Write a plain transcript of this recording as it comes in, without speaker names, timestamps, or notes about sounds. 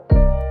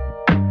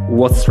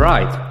What's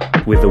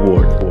right with the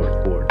world?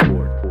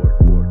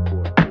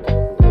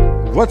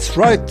 What's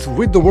right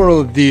with the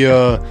world? The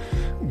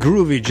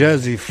groovy,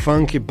 jazzy,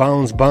 funky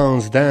bounce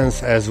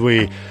dance as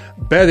we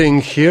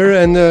betting here.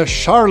 And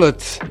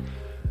Charlotte,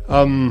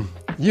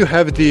 you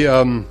have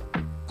the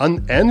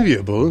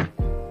unenviable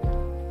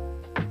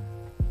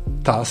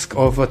task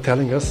of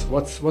telling us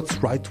what's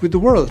right with the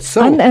world.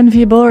 So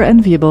unenviable or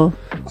enviable?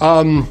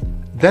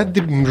 That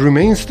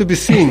remains to be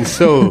seen,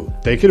 so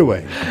take it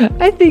away.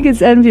 I think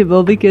it's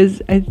enviable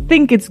because I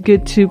think it's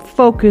good to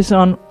focus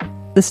on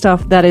the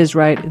stuff that is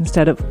right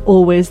instead of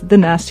always the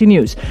nasty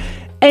news.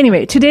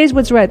 Anyway, today's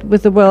What's Right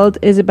with the World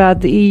is about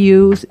the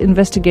EU's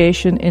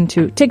investigation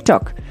into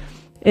TikTok.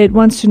 It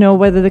wants to know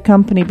whether the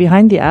company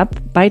behind the app,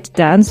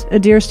 ByteDance,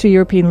 adheres to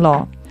European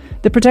law.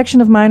 The protection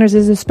of minors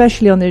is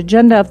especially on the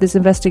agenda of this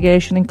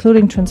investigation,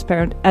 including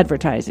transparent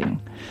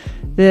advertising.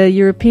 The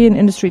European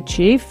industry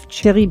chief,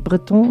 Thierry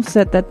Breton,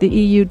 said that the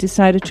EU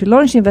decided to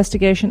launch the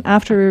investigation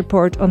after a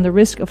report on the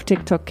risk of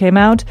TikTok came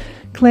out,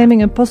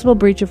 claiming a possible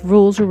breach of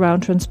rules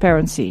around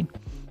transparency.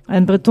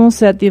 And Breton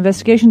said the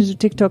investigation into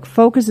TikTok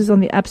focuses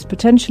on the app's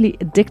potentially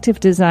addictive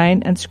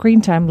design and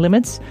screen time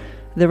limits,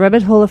 the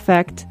rabbit hole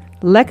effect,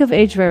 lack of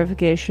age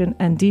verification,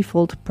 and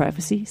default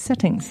privacy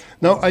settings.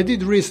 Now, I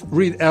did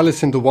read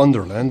Alice in the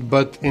Wonderland,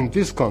 but in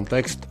this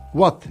context,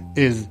 what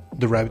is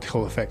the rabbit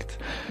hole effect?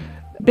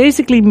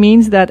 Basically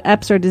means that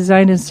apps are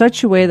designed in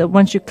such a way that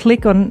once you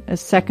click on a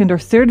second or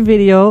third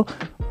video,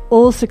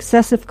 all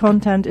successive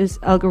content is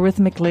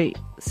algorithmically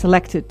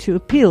selected to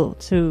appeal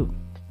to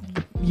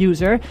the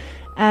user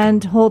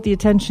and hold the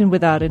attention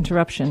without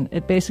interruption.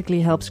 It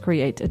basically helps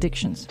create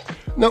addictions.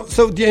 No,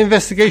 so the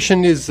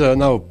investigation is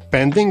now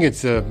pending.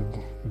 It's a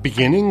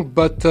beginning,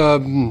 but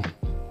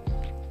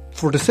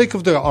for the sake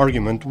of the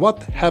argument,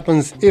 what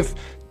happens if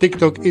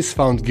TikTok is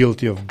found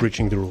guilty of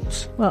breaching the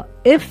rules? Well,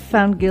 if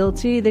found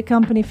guilty, the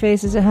company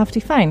faces a hefty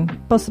fine,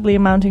 possibly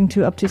amounting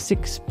to up to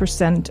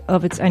 6%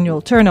 of its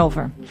annual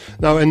turnover.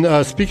 Now,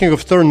 and speaking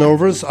of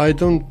turnovers, I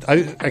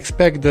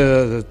expect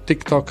the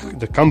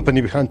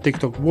company behind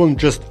TikTok won't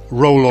just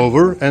roll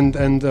over and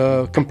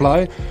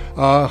comply.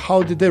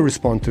 How did they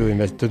respond to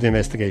the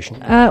investigation?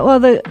 Well,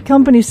 the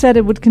company said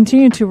it would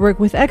continue to work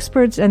with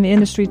experts and the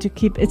industry to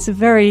keep. It's a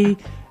very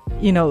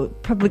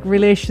public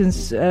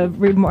relations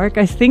remark,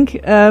 I think.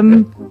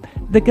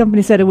 The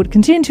company said it would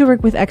continue to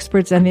work with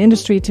experts and the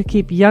industry to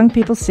keep young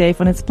people safe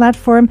on its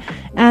platform,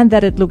 and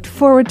that it looked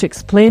forward to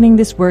explaining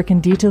this work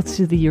in detail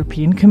to the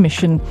European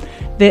Commission.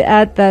 They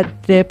add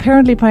that they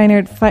apparently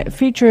pioneered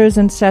features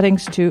and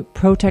settings to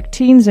protect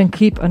teens and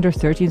keep under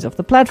 13s off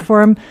the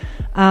platform,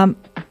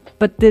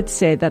 but did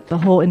say that the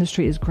whole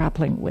industry is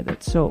grappling with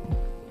it. So,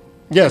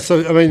 yeah,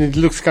 so I mean, it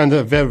looks kind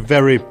of very,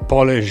 very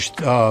polished.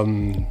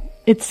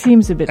 It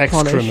seems a bit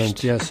excrement,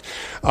 polished. Yes.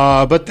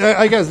 But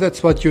I guess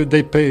that's what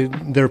they pay.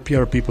 Their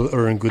PR people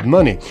earn good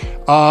money.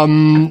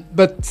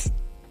 But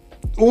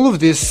all of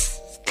this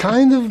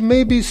kind of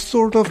maybe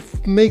sort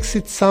of makes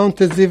it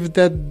sound as if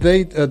that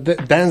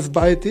Dance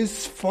Byte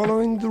is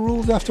following the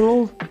rules after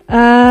all.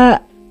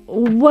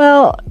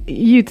 Well,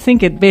 you'd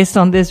think it based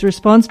on this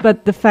response,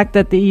 but the fact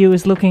that the EU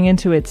is looking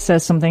into it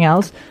says something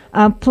else.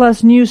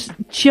 Plus, news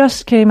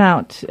just came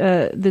out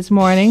this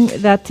morning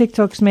that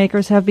TikTok's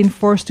makers have been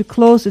forced to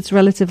close its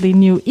relatively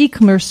new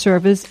e-commerce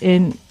service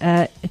in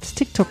its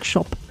TikTok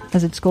shop,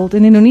 as it's called,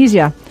 in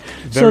Indonesia.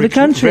 So the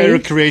country... Very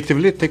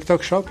creatively,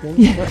 TikTok shop.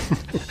 Yeah.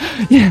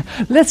 Yeah,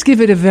 let's give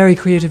it a very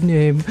creative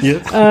name.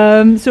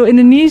 Yeah. So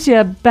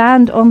Indonesia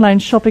banned online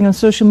shopping on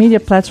social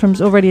media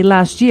platforms already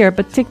last year,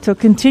 but TikTok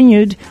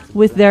continued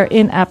with their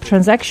in-app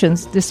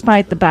transactions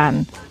despite the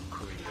ban.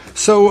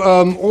 So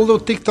although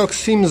TikTok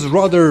seems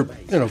rather,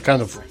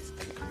 kind of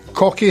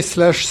cocky /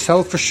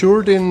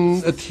 self-assured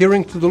in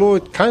adhering to the law,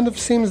 it kind of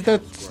seems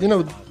that,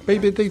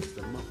 maybe they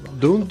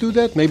don't do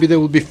that. Maybe they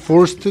will be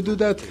forced to do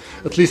that,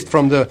 at least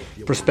from the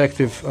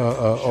perspective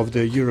of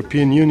the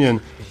European Union.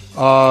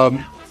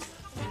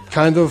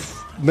 Kind of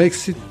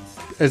makes it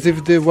as if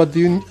what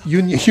the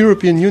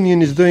European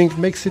Union is doing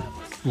makes it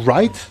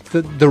right,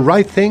 the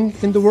right thing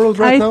in the world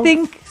right now? I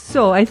think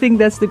so. I think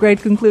that's the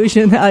great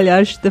conclusion,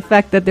 Aljaž, the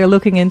fact that they're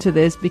looking into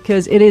this,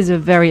 because it is a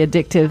very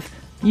addictive.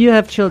 You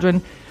have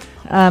children.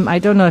 I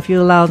don't know if you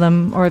allow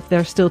them or if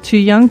they're still too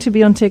young to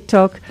be on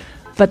TikTok.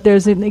 But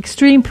there's an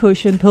extreme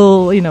push and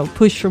pull,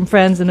 push from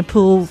friends and a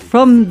pull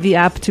from the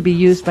app to be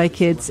used by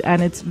kids.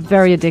 And it's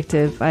very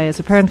addictive, I as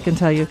a parent can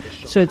tell you.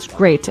 So it's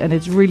great. And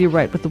it's really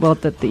right with the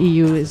world that the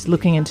EU is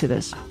looking into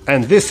this.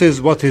 And this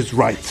is what is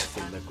right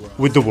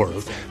with the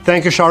world.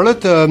 Thank you,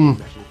 Charlotte.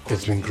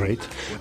 It's been great.